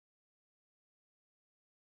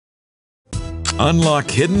Unlock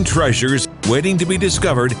hidden treasures waiting to be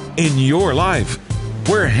discovered in your life.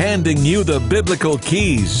 We're handing you the biblical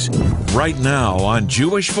keys right now on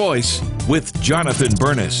Jewish Voice with Jonathan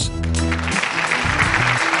Bernis.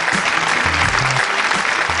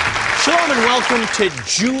 Shalom and welcome to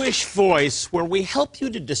Jewish Voice, where we help you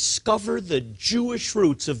to discover the Jewish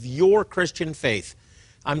roots of your Christian faith.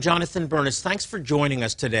 I'm Jonathan Bernis. Thanks for joining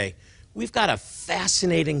us today. We've got a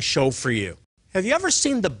fascinating show for you. Have you ever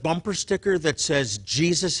seen the bumper sticker that says,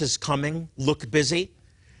 Jesus is coming, look busy?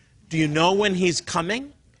 Do you know when he's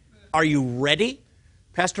coming? Are you ready?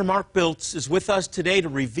 Pastor Mark Biltz is with us today to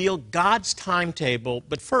reveal God's timetable,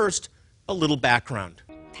 but first, a little background.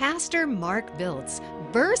 Pastor Mark Biltz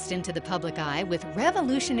burst into the public eye with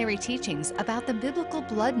revolutionary teachings about the biblical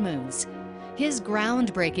blood moons. His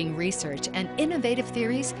groundbreaking research and innovative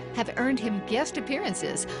theories have earned him guest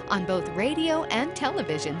appearances on both radio and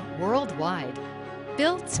television worldwide.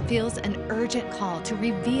 Biltz feels an urgent call to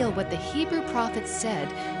reveal what the Hebrew prophets said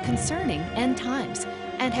concerning end times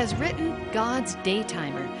and has written God's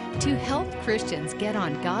Daytimer to help Christians get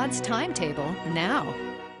on God's timetable now.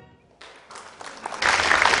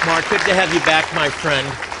 Mark, good to have you back, my friend.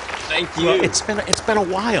 Thank you. Well, it's been a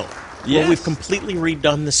while. Yes. Well, we've completely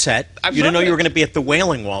redone the set. I You didn't know love you were it. going to be at the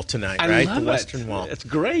Wailing Wall tonight, right? love The Western Wall. It's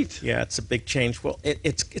great. Yeah, it's a big change. Well,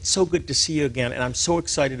 it's so good to see you again, and I'm so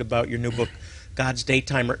excited about your new book, God's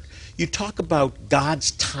Daytimer. You talk about God's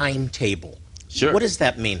timetable. Sure. What does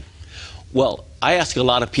that mean? Well, I ask a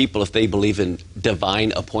lot of people if they believe in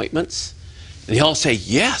divine appointments, and they all say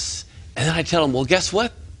yes. And then I tell them, well, guess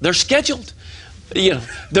what? They're scheduled. You know,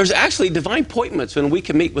 there's actually divine appointments when we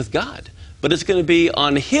can meet with God, but it's going to be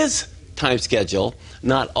on His time schedule,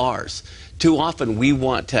 not ours. Too often we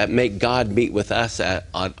want to make God meet with us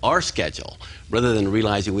on our schedule rather than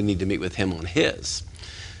realizing we need to meet with Him on His.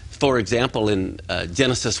 For example, in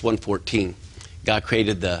Genesis 1:14, God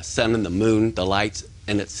created the sun and the moon, the lights,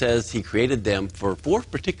 and it says He created them for 4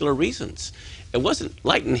 particular reasons. It wasn't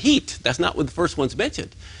light and heat. That's not what the first one's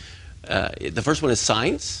mentioned. The first one is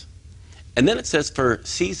signs, and then it says for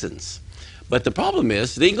seasons. But the problem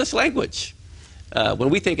is the English language. When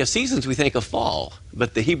we think of seasons, we think of fall.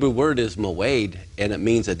 But the Hebrew word is moed, and it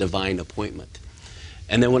means a divine appointment.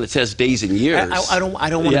 And then when it says days and years... I don't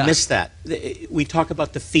want to miss that. We talk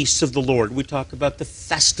about the feasts of the Lord. We talk about the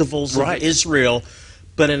festivals of Israel.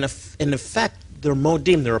 But in effect, they're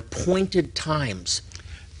modim. They're appointed times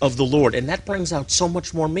of the Lord. And that brings out so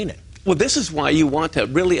much more meaning. Well, this is why you want to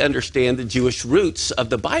really understand the Jewish roots of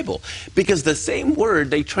the Bible. Because the same word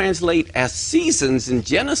they translate as seasons in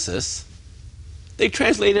Genesis, they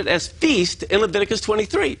translate it as feast in Leviticus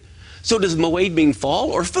 23. So does moed mean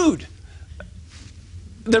fall or food?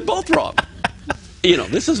 They're both wrong. You know,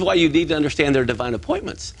 this is why you need to understand their divine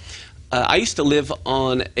appointments. I used to live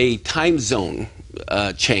on a time zone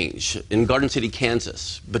change in Garden City,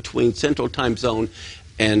 Kansas, between Central Time Zone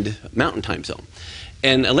and Mountain Time Zone.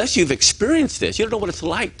 And unless you've experienced this, you don't know what it's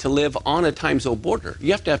like to live on a time zone border.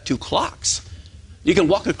 You have to have 2 clocks. You can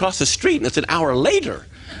walk across the street and it's an hour later.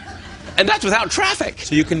 And that's without traffic.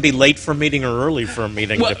 So you can be late for a meeting or early for a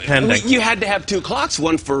meeting, depending. You had to have 2 clocks,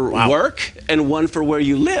 one for work and one for where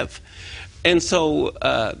you live. And so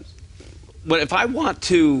if I want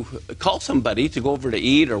to call somebody to go over to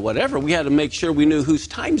eat or whatever, we had to make sure we knew whose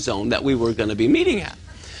time zone that we were going to be meeting at.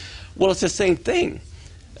 Well, it's the same thing.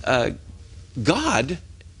 God,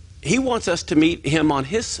 He wants us to meet Him on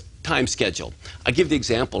His time schedule. I give the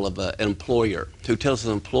example of an employer who tells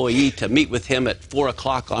an employee to meet with him at 4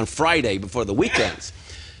 o'clock on Friday before the weekends.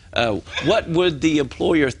 What would the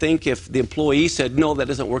employer think if the employee said, no, that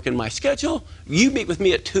doesn't work in my schedule? You meet with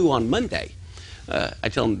me at 2 on Monday. I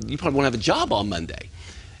tell them, you probably won't have a job on Monday.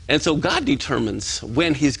 And so God determines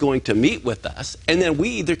when He's going to meet with us, and then we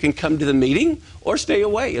either can come to the meeting or stay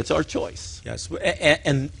away. It's our choice. Yes,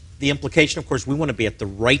 and the implication, of course, we want to be at the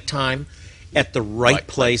right time, at the right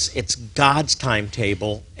place. It's God's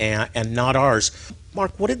timetable and not ours.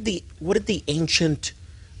 Mark, what did the ancient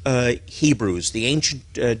Hebrews, the ancient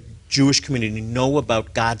Jewish community know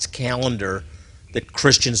about God's calendar that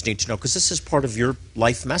Christians need to know? Because this is part of your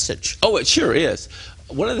life message. Oh, it sure is.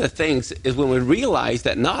 One of the things is when we realize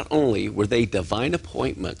that not only were they divine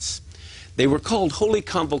appointments, they were called holy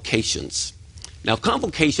convocations. Now,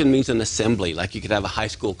 convocation means an assembly, like you could have a high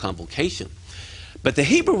school convocation. But the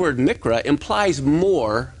Hebrew word mikra implies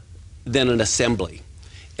more than an assembly.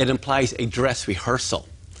 It implies a dress rehearsal.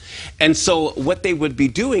 And so what they would be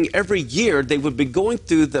doing every year, they would be going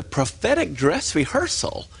through the prophetic dress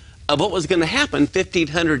rehearsal of what was going to happen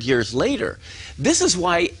 1,500 years later. This is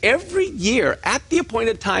why every year at the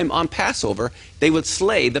appointed time on Passover, they would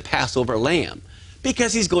slay the Passover lamb,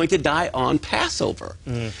 because he's going to die on Passover.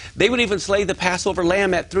 They would even slay the Passover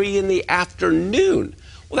lamb at 3 in the afternoon.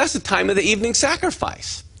 Well, that's the time of the evening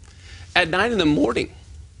sacrifice. At 9 in the morning,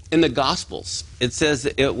 in the Gospels, it says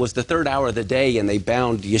it was the 3rd hour of the day and they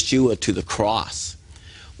bound Yeshua to the cross.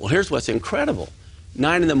 Well, here's what's incredible.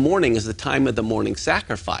 9 in the morning is the time of the morning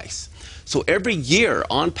sacrifice. So every year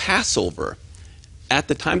on Passover, at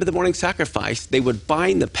the time of the morning sacrifice, they would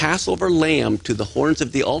bind the Passover lamb to the horns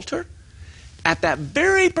of the altar. At that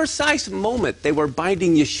very precise moment, they were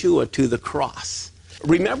binding Yeshua to the cross.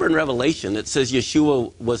 Remember in Revelation, it says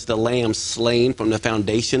Yeshua was the lamb slain from the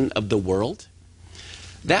foundation of the world.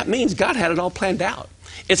 That means God had it all planned out.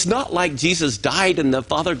 It's not like Jesus died and the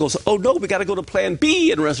Father goes, oh no, we got to go to plan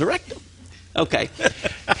B and resurrect him. Okay.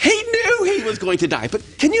 He knew he was going to die. But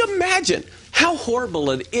can you imagine how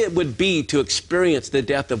horrible it would be to experience the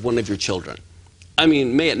death of one of your children? I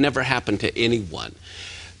mean, may it never happen to anyone.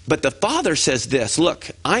 But the Father says this, look,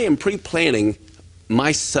 I am pre-planning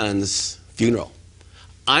my son's funeral.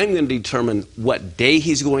 I'm going to determine what day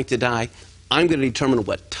he's going to die. I'm going to determine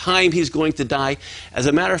what time he's going to die. As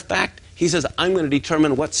a matter of fact, he says, I'm going to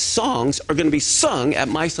determine what songs are going to be sung at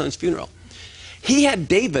my son's funeral. He had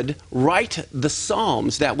David write the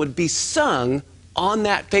psalms that would be sung on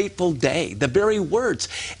that fateful day, the very words.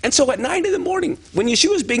 And so at 9 in the morning, when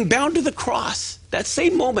Yeshua is being bound to the cross, that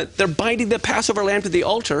same moment, they're binding the Passover lamb to the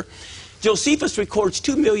altar. Josephus records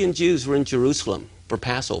 2 million Jews were in Jerusalem for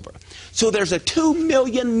Passover. So there's a 2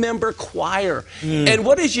 million member choir. And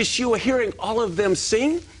what is Yeshua hearing all of them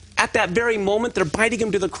sing at that very moment they're binding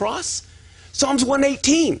him to the cross? Psalms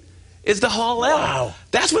 118 is the Hallel. Wow.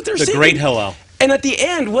 That's what they're singing. The great Hallel. And at the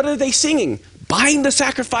end, what are they singing? Bind the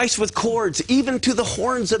sacrifice with cords, even to the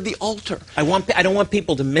horns of the altar. I don't want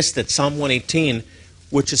people to miss that Psalm 118,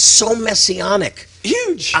 which is so messianic.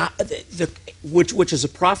 Huge. Which is a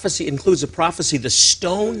prophecy, includes a prophecy, the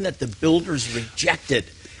stone that the builders rejected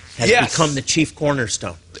has become the chief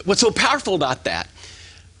cornerstone. What's so powerful about that,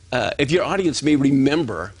 if your audience may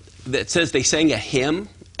remember, that says they sang a hymn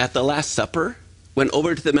at the Last Supper, went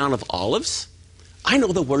over to the Mount of Olives. I know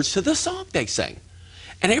the words to the song they sang.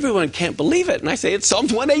 And everyone can't believe it. And I say, it's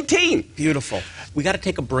Psalms 118. Beautiful. We got to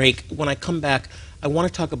take a break. When I come back, I want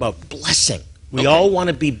to talk about blessing. We all want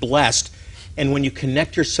to be blessed. And when you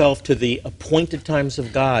connect yourself to the appointed times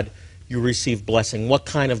of God, you receive blessing. What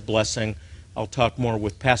kind of blessing? I'll talk more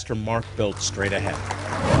with Pastor Mark Biltz straight ahead.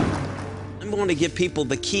 I'm going to give people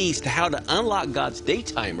the keys to how to unlock God's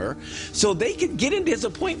daytimer so they can get into his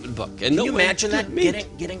appointment book. And Can you imagine that?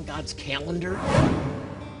 Getting God's calendar?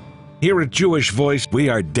 Here at Jewish Voice, we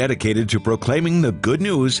are dedicated to proclaiming the good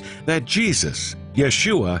news that Jesus,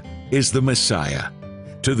 Yeshua, is the Messiah,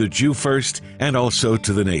 to the Jew first and also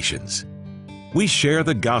to the nations. We share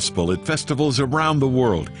the gospel at festivals around the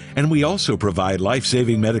world, and we also provide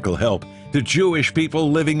life-saving medical help to Jewish people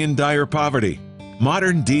living in dire poverty.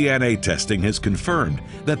 Modern DNA testing has confirmed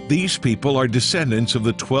that these people are descendants of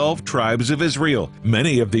the 12 tribes of Israel.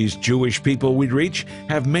 Many of these Jewish people we reach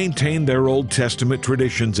have maintained their Old Testament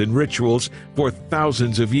traditions and rituals for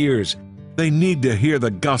thousands of years. They need to hear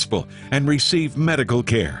the gospel and receive medical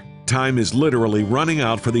care. Time is literally running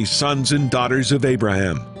out for these sons and daughters of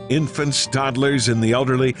Abraham. Infants, toddlers, and the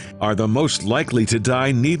elderly are the most likely to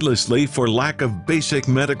die needlessly for lack of basic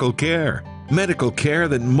medical care. Medical care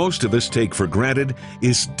that most of us take for granted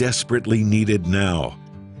is desperately needed now,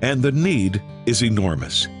 and the need is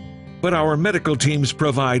enormous. But our medical teams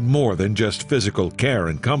provide more than just physical care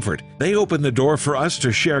and comfort. They open the door for us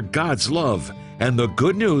to share God's love and the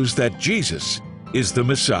good news that Jesus is the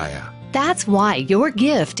Messiah. That's why your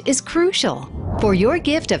gift is crucial. For your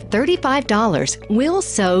gift of $35, we'll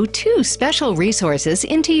sow 2 special resources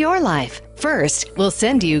into your life. First, we'll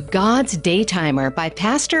send you God's Daytimer by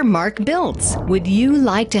Pastor Mark Biltz. Would you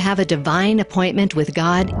like to have a divine appointment with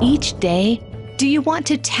God each day? Do you want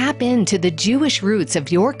to tap into the Jewish roots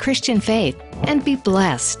of your Christian faith and be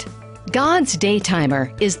blessed? God's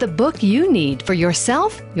Daytimer is the book you need for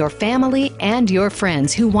yourself, your family, and your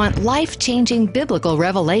friends who want life-changing biblical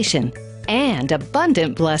revelation and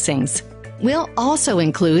abundant blessings. We'll also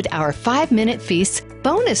include our 5-Minute Feasts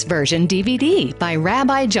bonus version DVD by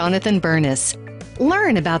Rabbi Jonathan Bernis.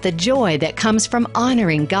 Learn about the joy that comes from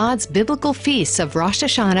honoring God's biblical feasts of Rosh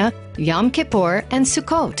Hashanah, Yom Kippur, and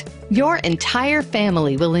Sukkot. Your entire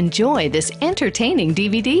family will enjoy this entertaining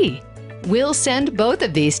DVD. We'll send both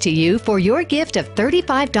of these to you for your gift of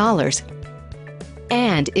 $35.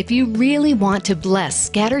 And if you really want to bless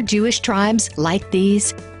scattered Jewish tribes like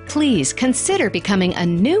these, please consider becoming a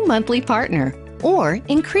new monthly partner or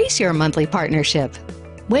increase your monthly partnership.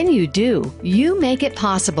 When you do, you make it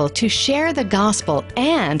possible to share the gospel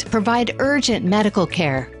and provide urgent medical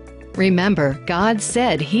care. Remember, God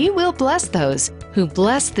said He will bless those who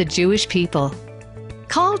bless the Jewish people.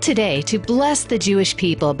 Call today to bless the Jewish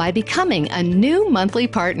people by becoming a new monthly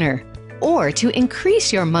partner, or to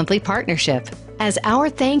increase your monthly partnership. As our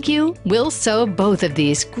thank you, we'll sow both of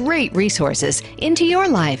these great resources into your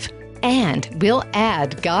life, and we'll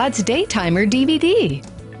add God's Daytimer DVD.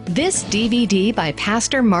 This DVD by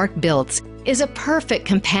Pastor Mark Biltz is a perfect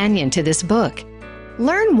companion to this book.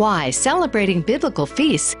 Learn why celebrating biblical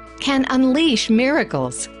feasts can unleash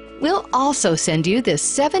miracles. We'll also send you this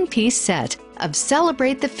 7-piece set of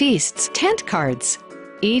Celebrate the Feasts tent cards.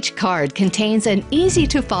 Each card contains an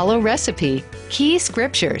easy-to-follow recipe, key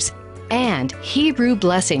scriptures, and Hebrew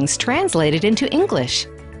blessings translated into English.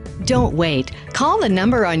 Don't wait. Call the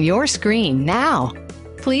number on your screen now.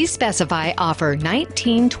 Please specify offer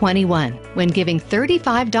 1921 when giving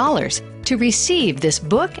 $35 to receive this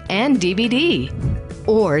book and DVD.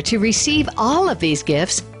 Or to receive all of these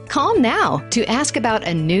gifts, call now to ask about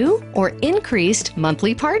a new or increased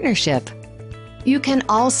monthly partnership. You can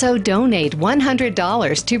also donate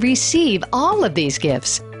 $100 to receive all of these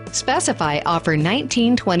gifts. Specify offer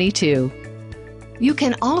 1922. You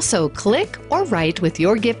can also click or write with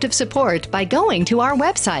your gift of support by going to our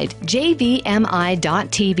website, jvmi.tv,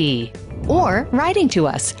 or writing to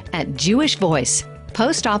us at Jewish Voice,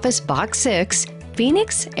 Post Office Box 6,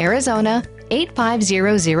 Phoenix, Arizona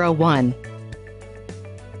 85001.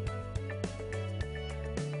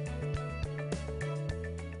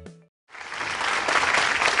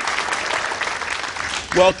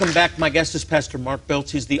 Welcome back. My guest is Pastor Mark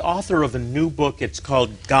Biltz. He's the author of a new book. It's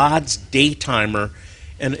called God's Daytimer,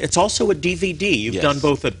 and it's also a DVD. You've done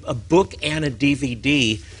both a book and a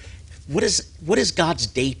DVD. What is God's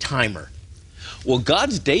Daytimer? Well,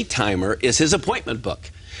 God's Daytimer is His appointment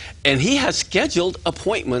book. And He has scheduled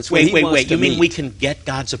appointments when He wants to You mean meet. we can get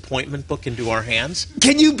God's appointment book into our hands?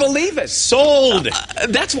 Can you believe it? Sold!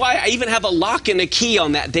 That's why I even have a lock and a key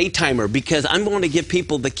on that Daytimer, because I'm going to give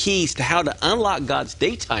people the keys to how to unlock God's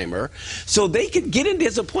Daytimer so they can get into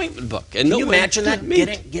His appointment book. And Can you imagine that?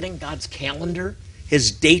 Getting God's calendar,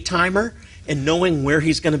 His Daytimer, and knowing where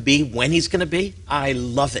He's going to be, when He's going to be? I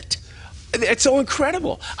love it. It's so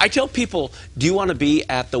incredible. I tell people, do you want to be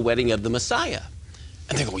at the wedding of the Messiah?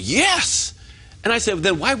 And they go, yes. And I said,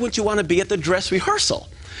 then why wouldn't you want to be at the dress rehearsal?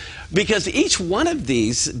 Because each one of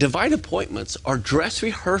these divine appointments are dress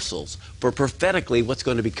rehearsals for prophetically what's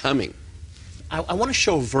going to be coming. I want to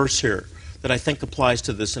show a verse here that I think applies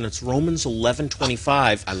to this, and it's Romans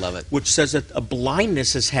 11:25. I love it. Which says that a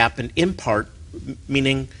blindness has happened in part,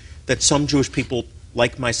 meaning that some Jewish people,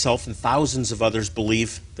 like myself and thousands of others,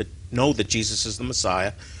 know that Jesus is the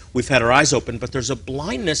Messiah. We've had our eyes open, but there's a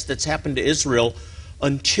blindness that's happened to Israel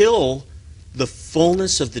until the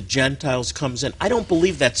fullness of the Gentiles comes in. I don't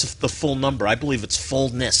believe that's the full number. I believe it's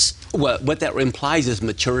fullness. Well, what that implies is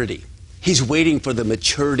maturity. He's waiting for the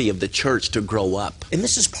maturity of the church to grow up. And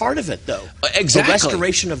this is part of it, though. Exactly. The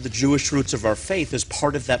restoration of the Jewish roots of our faith is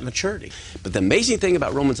part of that maturity. But the amazing thing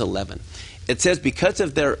about Romans 11, it says because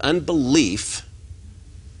of their unbelief,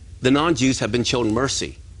 the non-Jews have been shown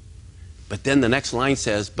mercy. But then the next line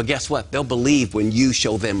says, but guess what? They'll believe when you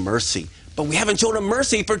show them mercy. But we haven't shown them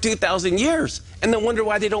mercy for 2,000 years. And then wonder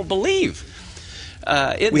why they don't believe.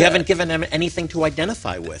 We haven't given them anything to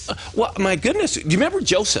identify with. Well, my goodness. Do you remember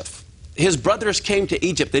Joseph? His brothers came to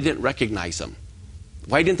Egypt. They didn't recognize him.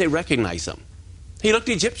 Why didn't they recognize him? He looked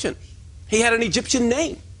Egyptian. He had an Egyptian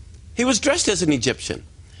name. He was dressed as an Egyptian.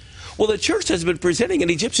 Well, the church has been presenting an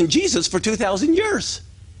Egyptian Jesus for 2,000 years.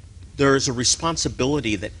 There is a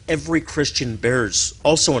responsibility that every Christian bears,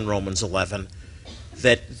 also in Romans 11,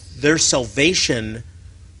 that their salvation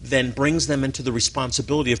then brings them into the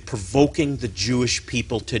responsibility of provoking the Jewish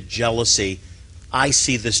people to jealousy. I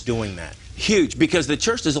see this doing that. Huge, because the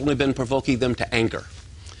church has only been provoking them to anger.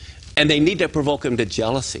 And they need to provoke them to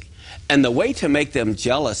jealousy. And the way to make them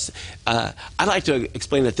jealous, I like to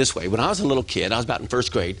explain it this way. When I was a little kid, I was about in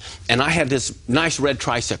first grade, and I had this nice red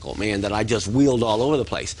tricycle, man, that I just wheeled all over the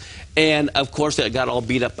place. And, of course, it got all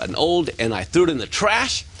beat up and old, and I threw it in the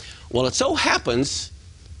trash. Well, it so happens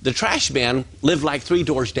the trash man lived like 3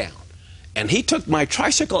 doors down. And he took my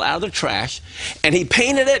tricycle out of the trash, and he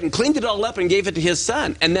painted it and cleaned it all up and gave it to his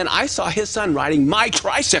son. And then I saw his son riding my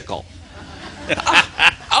tricycle.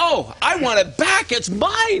 Oh, I want it back. It's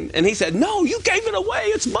mine. And he said, no, you gave it away.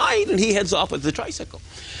 It's mine. And he heads off with the tricycle.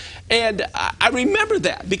 And I remember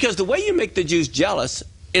that, because the way you make the Jews jealous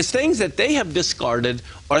is things that they have discarded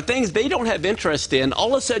or things they don't have interest in.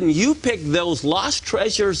 All of a sudden, you pick those lost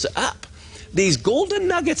treasures up these golden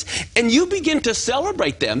nuggets, and you begin to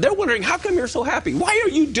celebrate them. They're wondering, how come you're so happy? Why are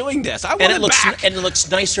you doing this? I want it back. And it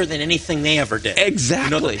looks nicer than anything they ever did.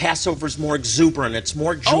 Exactly. You know, the Passover's more exuberant. It's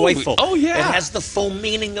more joyful. Oh, yeah. It has the full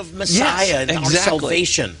meaning of Messiah and our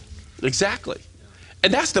salvation. Exactly.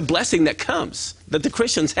 And that's the blessing that comes, that the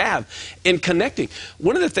Christians have in connecting.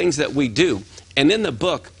 One of the things that we do, and in the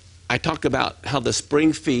book, I talk about how the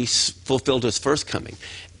spring feast fulfilled his first coming.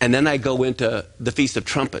 And then I go into the Feast of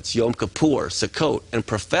Trumpets, Yom Kippur, Sukkot, and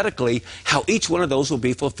prophetically how each one of those will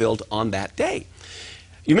be fulfilled on that day.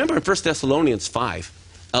 You remember in 1 Thessalonians 5,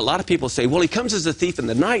 a lot of people say, well, he comes as a thief in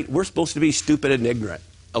the night. We're supposed to be stupid and ignorant,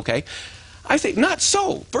 okay? I say, not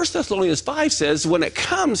so. 1 Thessalonians 5 says, when it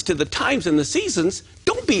comes to the times and the seasons,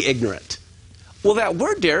 don't be ignorant. Well, that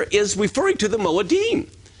word there is referring to the Moedim,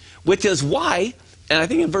 which is why, and I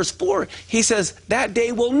think in verse 4, he says, that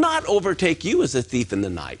day will not overtake you as a thief in the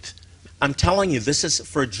night. I'm telling you, this is,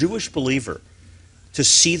 for a Jewish believer, to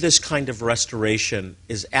see this kind of restoration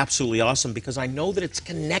is absolutely awesome, because I know that it's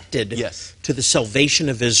connected to the salvation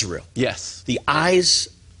of Israel. Yes. The eyes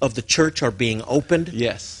of the church are being opened.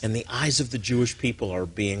 Yes. And the eyes of the Jewish people are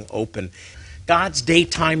being opened. God's Day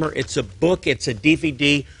Timer, it's a book, it's a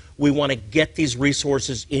DVD. We want to get these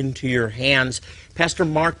resources into your hands. Pastor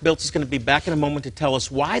Mark Biltz is going to be back in a moment to tell us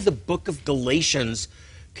why the book of Galatians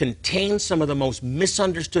contains some of the most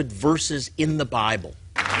misunderstood verses in the Bible.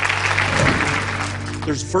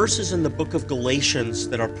 There's verses in the book of Galatians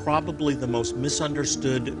that are probably the most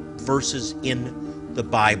misunderstood verses in the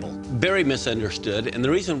Bible. Very misunderstood, and the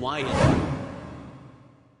reason why is...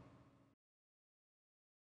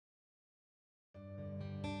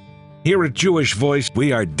 Here at Jewish Voice,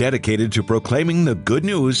 we are dedicated to proclaiming the good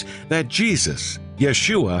news that Jesus,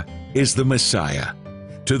 Yeshua, is the Messiah,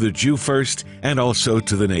 to the Jew first and also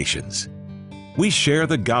to the nations. We share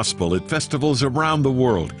the gospel at festivals around the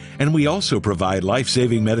world, and we also provide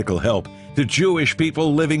life-saving medical help to Jewish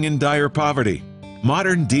people living in dire poverty.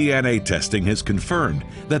 Modern DNA testing has confirmed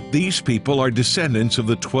that these people are descendants of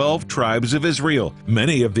the 12 tribes of Israel.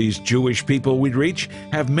 Many of these Jewish people we reach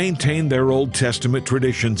have maintained their Old Testament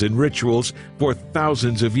traditions and rituals for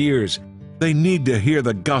thousands of years. They need to hear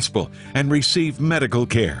the gospel and receive medical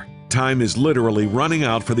care. Time is literally running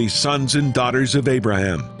out for these sons and daughters of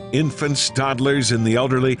Abraham. Infants, toddlers, and the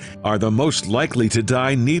elderly are the most likely to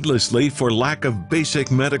die needlessly for lack of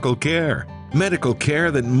basic medical care. Medical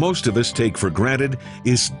care that most of us take for granted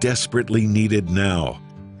is desperately needed now,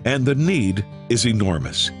 and the need is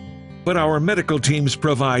enormous. But our medical teams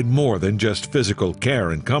provide more than just physical care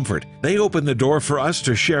and comfort. They open the door for us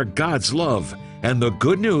to share God's love and the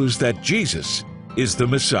good news that Jesus is the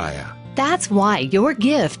Messiah. That's why your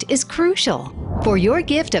gift is crucial. For your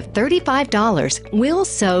gift of $35, we'll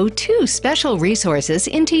sow 2 special resources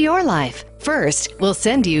into your life. First, we'll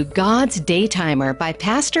send you God's Day Timer by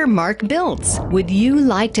Pastor Mark Biltz. Would you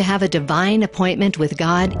like to have a divine appointment with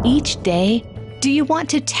God each day? Do you want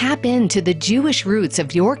to tap into the Jewish roots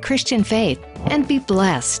of your Christian faith and be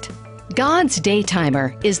blessed? God's Day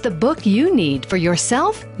Timer is the book you need for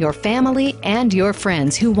yourself, your family, and your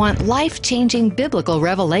friends who want life-changing biblical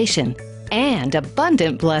revelation and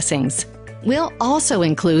abundant blessings. We'll also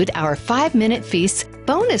include our 5-Minute Feasts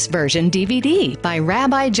bonus version DVD by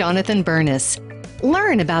Rabbi Jonathan Bernis.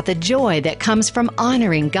 Learn about the joy that comes from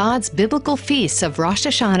honoring God's biblical feasts of Rosh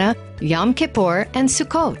Hashanah, Yom Kippur, and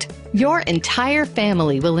Sukkot. Your entire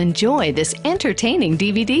family will enjoy this entertaining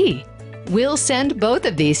DVD. We'll send both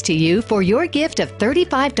of these to you for your gift of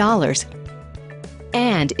 $35.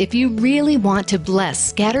 And if you really want to bless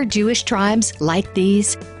scattered Jewish tribes like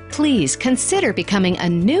these, please consider becoming a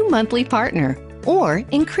new monthly partner or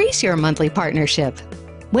increase your monthly partnership.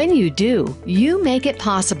 When you do, you make it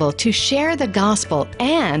possible to share the gospel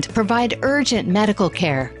and provide urgent medical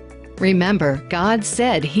care. Remember, God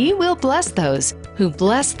said He will bless those who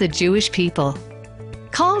bless the Jewish people.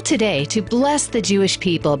 Call today to bless the Jewish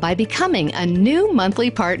people by becoming a new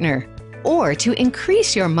monthly partner or to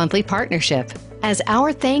increase your monthly partnership. As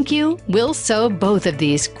our thank you, we'll sow both of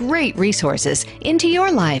these great resources into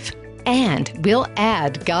your life, and we'll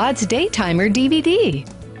add God's Day Timer DVD.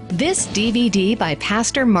 This DVD by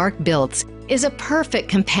Pastor Mark Biltz is a perfect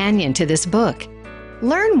companion to this book.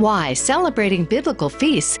 Learn why celebrating biblical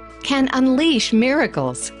feasts can unleash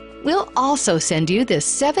miracles. We'll also send you this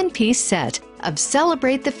 7-piece set of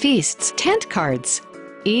Celebrate the Feasts tent cards.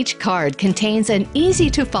 Each card contains an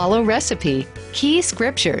easy-to-follow recipe, key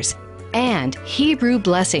scriptures, and Hebrew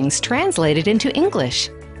blessings translated into English.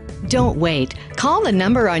 Don't wait. Call the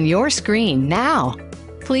number on your screen now.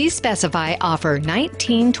 Please specify offer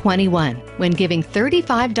 1921 when giving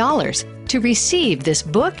 $35 to receive this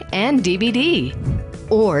book and DVD.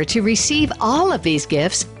 Or to receive all of these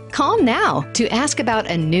gifts, call now to ask about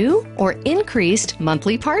a new or increased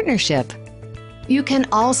monthly partnership. You can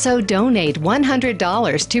also donate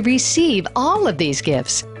 $100 to receive all of these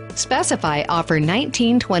gifts. Specify offer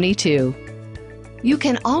 1922. You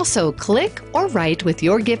can also click or write with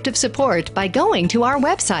your gift of support by going to our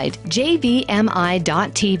website, jvmi.tv,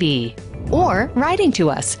 or writing to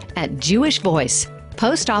us at Jewish Voice,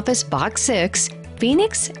 Post Office Box 6,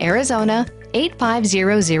 Phoenix, Arizona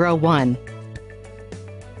 85001.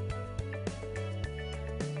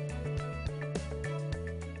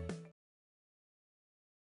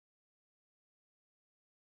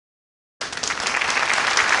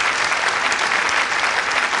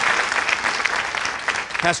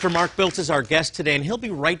 Pastor Mark Biltz is our guest today, and he'll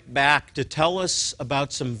be right back to tell us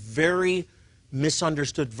about some very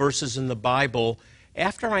misunderstood verses in the Bible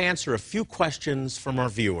after I answer a few questions from our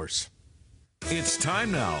viewers. It's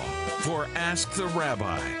time now for Ask the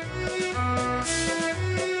Rabbi.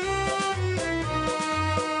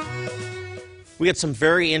 We get some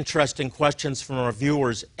very interesting questions from our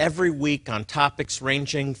viewers every week on topics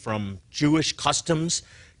ranging from Jewish customs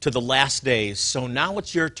to the last days. So now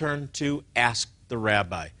it's your turn to ask the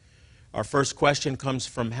Rabbi. Our first question comes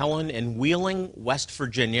from Helen in Wheeling, West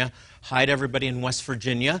Virginia. Hi to everybody in West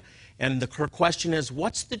Virginia. And her question is,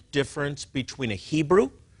 what's the difference between a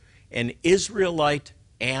Hebrew, an Israelite,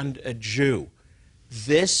 and a Jew?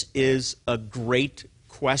 This is a great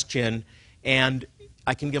question, and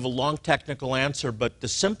I can give a long technical answer, but the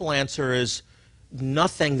simple answer is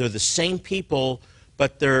nothing. They're the same people,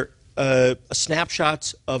 but they're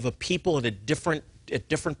snapshots of a people at different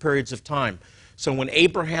periods of time. So when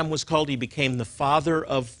Abraham was called, he became the father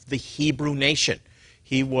of the Hebrew nation.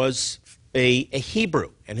 He was a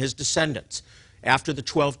Hebrew and his descendants. After the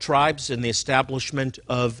 12 tribes and the establishment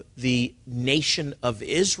of the nation of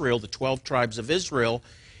Israel, the 12 tribes of Israel,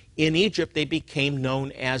 in Egypt they became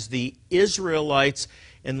known as the Israelites.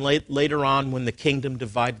 And later on, when the kingdom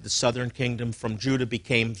divided, the southern kingdom from Judah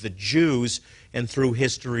became the Jews, and through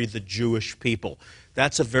history, the Jewish people.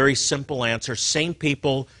 That's a very simple answer. Same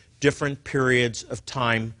people, different periods of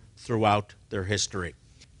time throughout their history.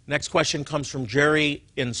 Next question comes from Jerry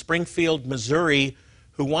in Springfield, Missouri,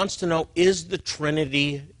 who wants to know, is the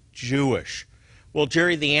Trinity Jewish? Well,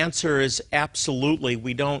 Jerry, the answer is absolutely.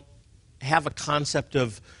 We don't have a concept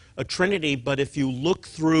of a Trinity, but if you look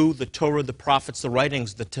through the Torah, the prophets, the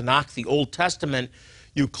writings, the Tanakh, the Old Testament,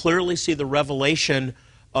 you clearly see the revelation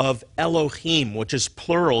of Elohim, which is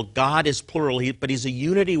plural. God is plural, but he's a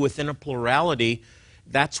unity within a plurality.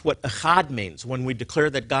 That's what echad means. When we declare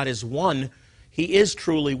that God is one, he is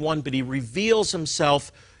truly one, but he reveals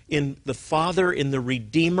himself in the Father, in the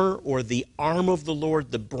Redeemer, or the arm of the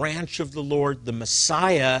Lord, the branch of the Lord, the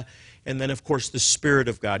Messiah, and then, of course, the Spirit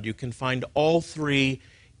of God. You can find all three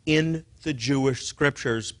in the Jewish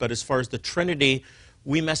scriptures, but as far as the Trinity,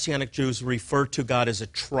 we Messianic Jews refer to God as a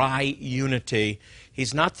tri-unity.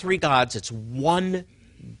 He's not three gods, it's one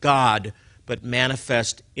God, but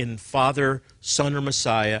manifest in Father, Son, or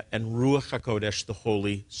Messiah, and Ruach HaKodesh, the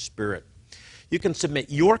Holy Spirit. You can submit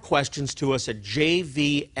your questions to us at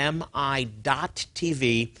jvmi.tv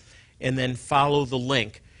and then follow the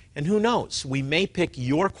link. And who knows, we may pick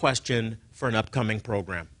your question for an upcoming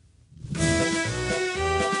program.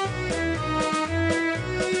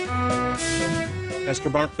 Pastor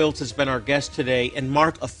Mark Biltz has been our guest today. And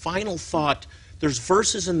Mark, a final thought. There's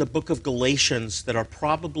verses in the book of Galatians that are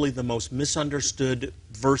probably the most misunderstood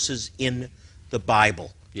verses in the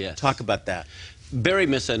Bible. Yes. Talk about that. Very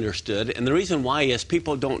misunderstood, and the reason why is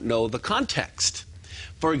people don't know the context.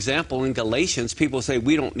 For example, in Galatians, people say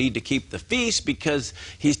we don't need to keep the feast because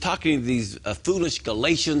he's talking to these foolish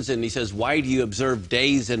Galatians, and he says, why do you observe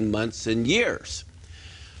days and months and years?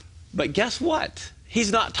 But guess what?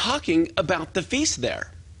 He's not talking about the feast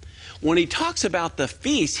there. When he talks about the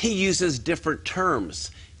feast, he uses different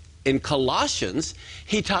terms. In Colossians,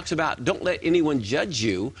 he talks about don't let anyone judge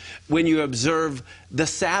you when you observe the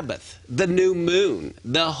Sabbath, the new moon,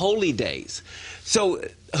 the holy days. So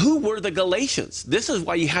who were the Galatians? This is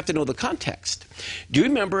why you have to know the context. Do you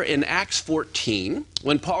remember in Acts 14,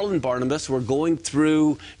 when Paul and Barnabas were going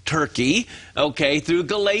through Turkey, through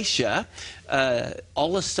Galatia,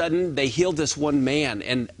 all of a sudden they healed this one man,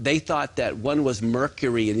 and they thought that one was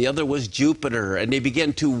Mercury and the other was Jupiter, and they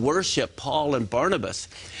began to worship Paul and Barnabas.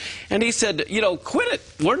 And he said, quit it.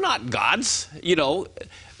 We're not gods. You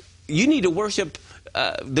need to worship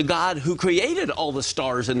the God who created all the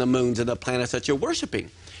stars and the moons and the planets that you're worshiping.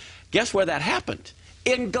 Guess where that happened?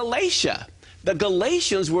 In Galatia. The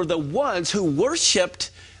Galatians were the ones who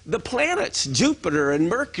worshiped the planets, Jupiter and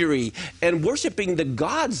Mercury, and worshiping the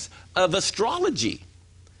gods of astrology.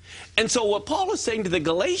 And so what Paul is saying to the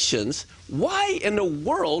Galatians, why in the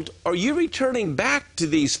world are you returning back to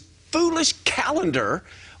these foolish calendar,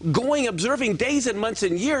 going observing days and months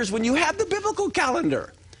and years when you have the biblical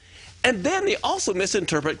calendar? And then they also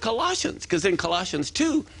misinterpret Colossians, because in Colossians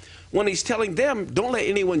 2, when he's telling them, don't let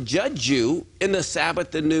anyone judge you in the Sabbath,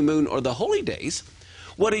 the new moon, or the holy days,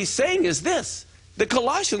 what he's saying is this: the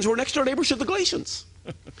Colossians were next door neighbors to the Galatians.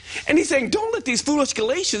 And he's saying, don't let these foolish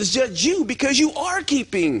Galatians judge you because you are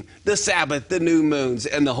keeping the Sabbath, the new moons,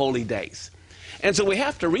 and the holy days. And so we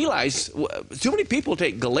have to realize, too many people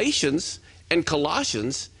take Galatians and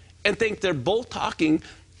Colossians and think they're both talking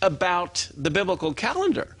about the biblical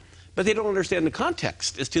calendar. But they don't understand the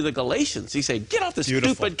context. It's to the Galatians. He said, get off the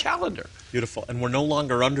stupid calendar. Beautiful. And we're no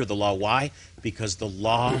longer under the law. Why? Because the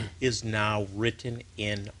law is now written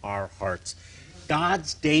in our hearts.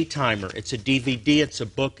 God's Day Timer. It's a DVD. It's a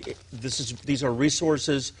book. These are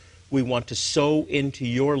resources we want to sow into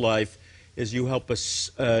your life as you help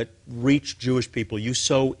us reach Jewish people. You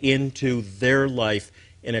sow into their life,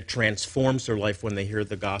 and it transforms their life when they hear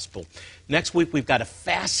the gospel. Next week, we've got a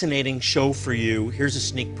fascinating show for you. Here's a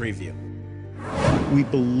sneak preview. We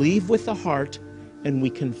believe with the heart, and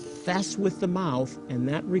we confess with the mouth, and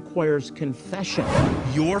that requires confession.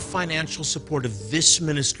 Your financial support of this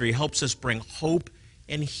ministry helps us bring hope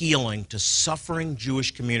and healing to suffering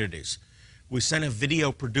Jewish communities. We sent a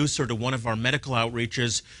video producer to one of our medical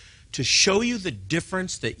outreaches to show you the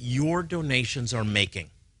difference that your donations are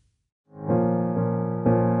making.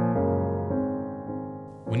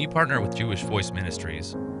 When you partner with Jewish Voice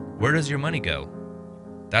Ministries, where does your money go?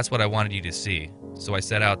 That's what I wanted you to see, so I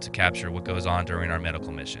set out to capture what goes on during our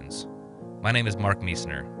medical missions. My name is Mark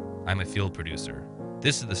Meisner. I'm a field producer.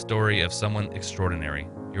 This is the story of someone extraordinary.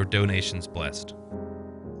 Your donations blessed.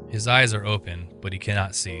 His eyes are open, but he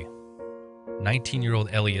cannot see.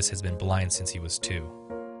 19-year-old Elias has been blind since he was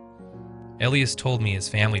 2. Elias told me his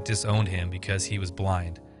family disowned him because he was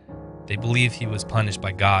blind. They believed he was punished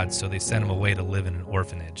by God, so they sent him away to live in an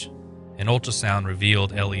orphanage. An ultrasound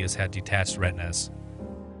revealed Elias had detached retinas.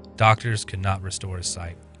 Doctors could not restore his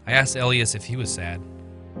sight. I asked Elias if he was sad.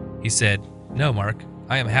 He said, "No, Mark,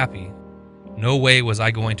 I am happy." No way was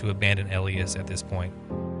I going to abandon Elias at this point.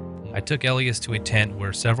 I took Elias to a tent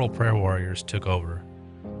where several prayer warriors took over.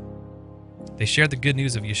 They shared the good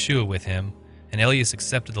news of Yeshua with him, and Elias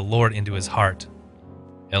accepted the Lord into his heart.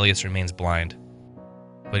 Elias remains blind,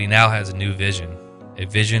 but he now has a new vision, a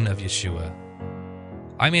vision of Yeshua.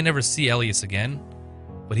 I may never see Elias again,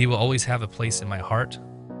 but he will always have a place in my heart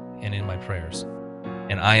and in my prayers.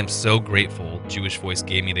 And I am so grateful Jewish Voice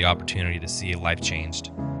gave me the opportunity to see a life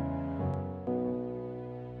changed.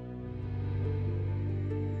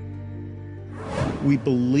 We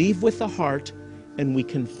believe with the heart, and we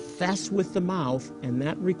confess with the mouth, and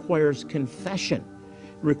that requires confession.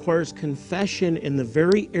 It requires confession in the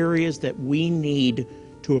very areas that we need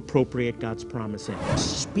to appropriate God's promise in.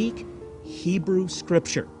 Speak Hebrew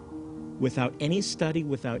Scripture without any study,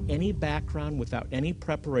 without any background, without any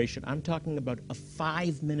preparation. I'm talking about a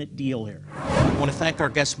 5-minute deal here. I want to thank our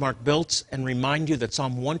guest Mark Biltz and remind you that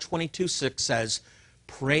Psalm 122:6 says,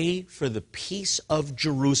 "Pray for the peace of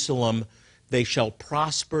Jerusalem. They shall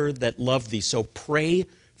prosper that love thee." So pray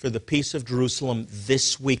for the peace of Jerusalem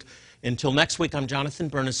this week. Until next week, I'm Jonathan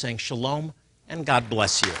Bernis saying shalom and God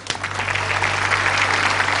bless you.